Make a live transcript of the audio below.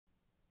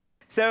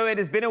So it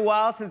has been a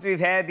while since we've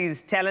had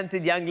these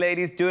talented young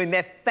ladies doing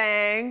their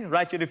thang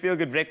right here to Feel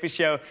Good Breakfast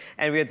Show,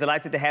 and we are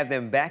delighted to have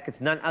them back. It's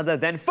none other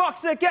than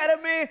Foxx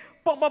Academe.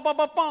 Bah, bah, bah,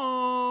 bah,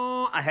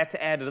 bah. I had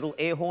to add a little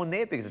air horn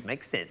there because it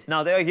makes sense.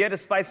 Now, they are here to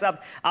spice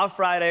up our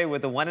Friday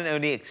with the one and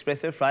only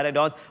Expresso Friday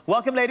Dance.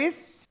 Welcome,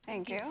 ladies.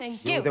 Thank you.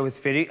 Thank you. That was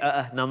very...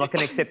 no, I'm not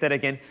going to accept that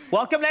again.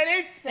 Welcome,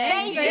 ladies.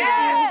 Thank you.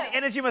 Yes, the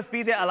energy must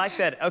be there. I like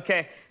that.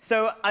 Okay,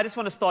 so I just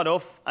want to start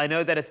off. I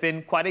know that it's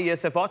been quite a year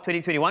so far,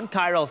 2021.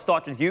 Kyra, I'll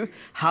start with you.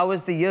 How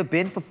has the year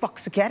been for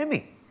Foxx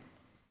Academe?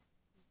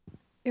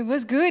 It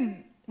was good.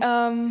 We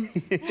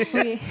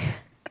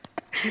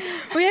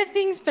have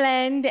things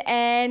planned,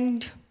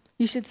 and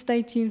you should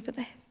stay tuned for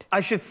that.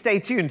 I should stay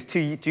tuned. Do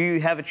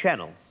you have a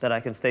channel that I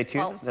can stay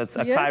tuned? Oh, that's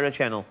a yes. Kyra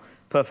channel.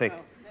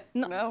 Perfect.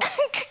 No.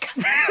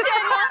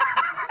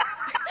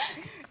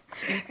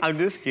 I'm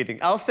just kidding.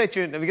 I'll stay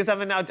tuned because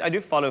I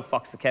do follow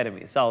Foxx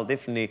Academe, so I'll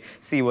definitely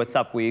see what's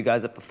up where you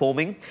guys are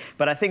performing.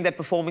 But I think that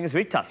performing is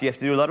very tough. You have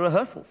to do a lot of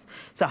rehearsals.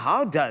 So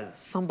how does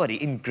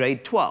somebody in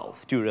grade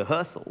 12 do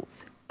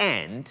rehearsals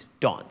and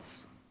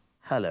dance?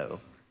 Hello.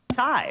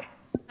 Ty.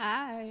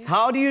 Hi.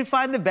 How do you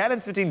find the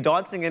balance between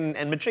dancing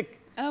and matric?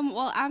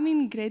 Well, I'm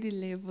in grade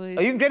 11.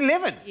 Are you in grade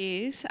 11?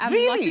 Yes. I'm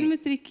Really? not in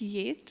matric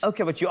yet.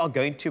 Okay, but you are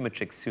going to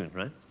matric soon,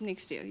 right?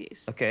 Next year,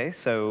 yes. Okay,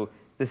 so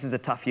this is a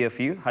tough year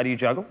for you. How do you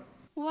juggle?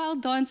 Well,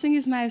 dancing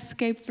is my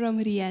escape from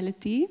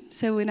reality.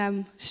 So when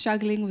I'm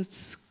struggling with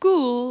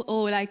school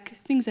or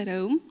like things at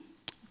home,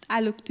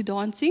 I look to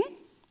dancing.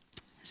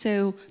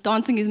 So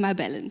dancing is my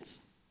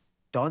balance.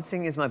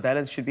 Dancing is my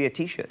balance should be a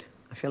t-shirt.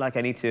 I feel like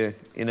I need to,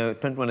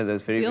 print one of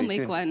those very soon. We'll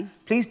make one.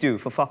 Please do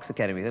for Foxx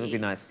Academe. That would be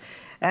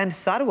nice. And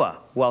Tharwa,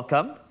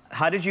 welcome.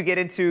 How did you get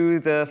into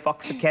the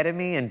Foxx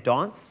Academe and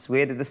dance?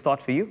 Where did this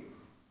start for you?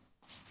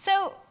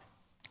 So,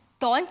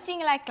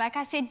 dancing, like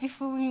I said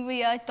before we were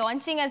here,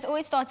 dancing has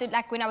always started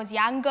like when I was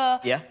younger.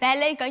 Yeah.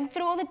 Ballet, going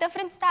through all the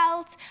different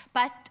styles.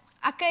 But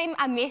I came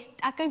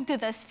to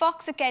this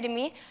Foxx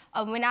Academe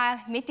when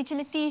I met teacher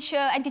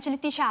Letitia, and teacher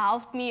Letitia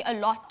helped me a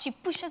lot. She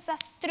pushes us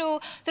through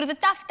the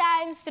tough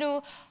times,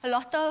 through a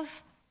lot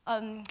of,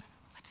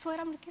 what's the word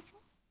I'm looking for?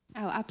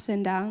 Our ups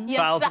and downs. Yes,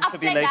 Trials the and ups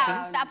and tribulations?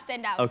 downs. The ups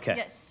and downs, Okay.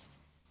 yes.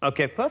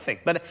 Okay,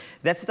 perfect. But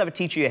that's the type of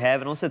teacher you have,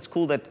 and also it's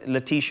cool that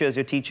Letitia is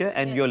your teacher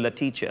and you're Yes.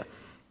 Letitia.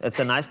 It's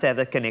nice to have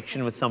that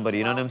connection with somebody,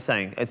 you know what I'm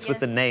saying? It's with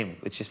the Yes. name,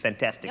 which is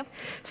fantastic. Yep.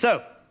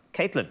 So,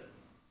 Caitlin,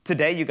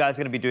 today you guys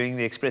are going to be doing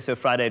the Expresso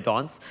Friday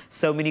Dance.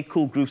 So many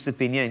cool groups have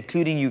been here,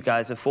 including you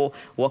guys before.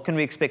 What can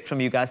we expect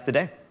from you guys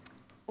today?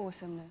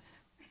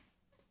 Awesomeness.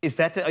 Is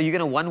that, are you going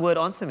to one-word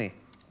answer me?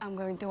 I'm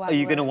going to Are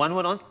you going to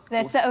one-word answer?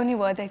 That's the only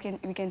word that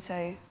we can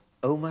say.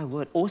 Oh my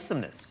word,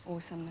 awesomeness.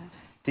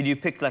 Awesomeness. Did you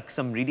pick like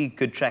some really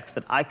good tracks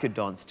that I could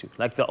dance to,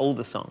 like the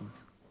older songs?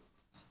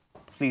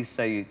 Please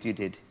say you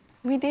did.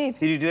 We did.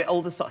 Did you do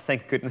older songs?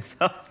 Thank goodness.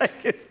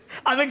 Thank you.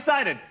 I'm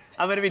excited.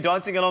 I'm going to be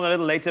dancing along a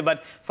little later,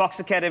 but Foxx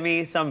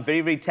Academe, some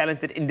very, very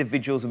talented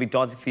individuals will be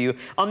dancing for you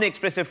on the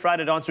Expresso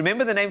Friday Dance.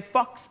 Remember the name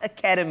Foxx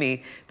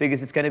Academe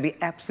because it's going to be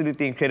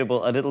absolutely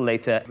incredible a little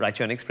later right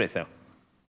here on Expresso.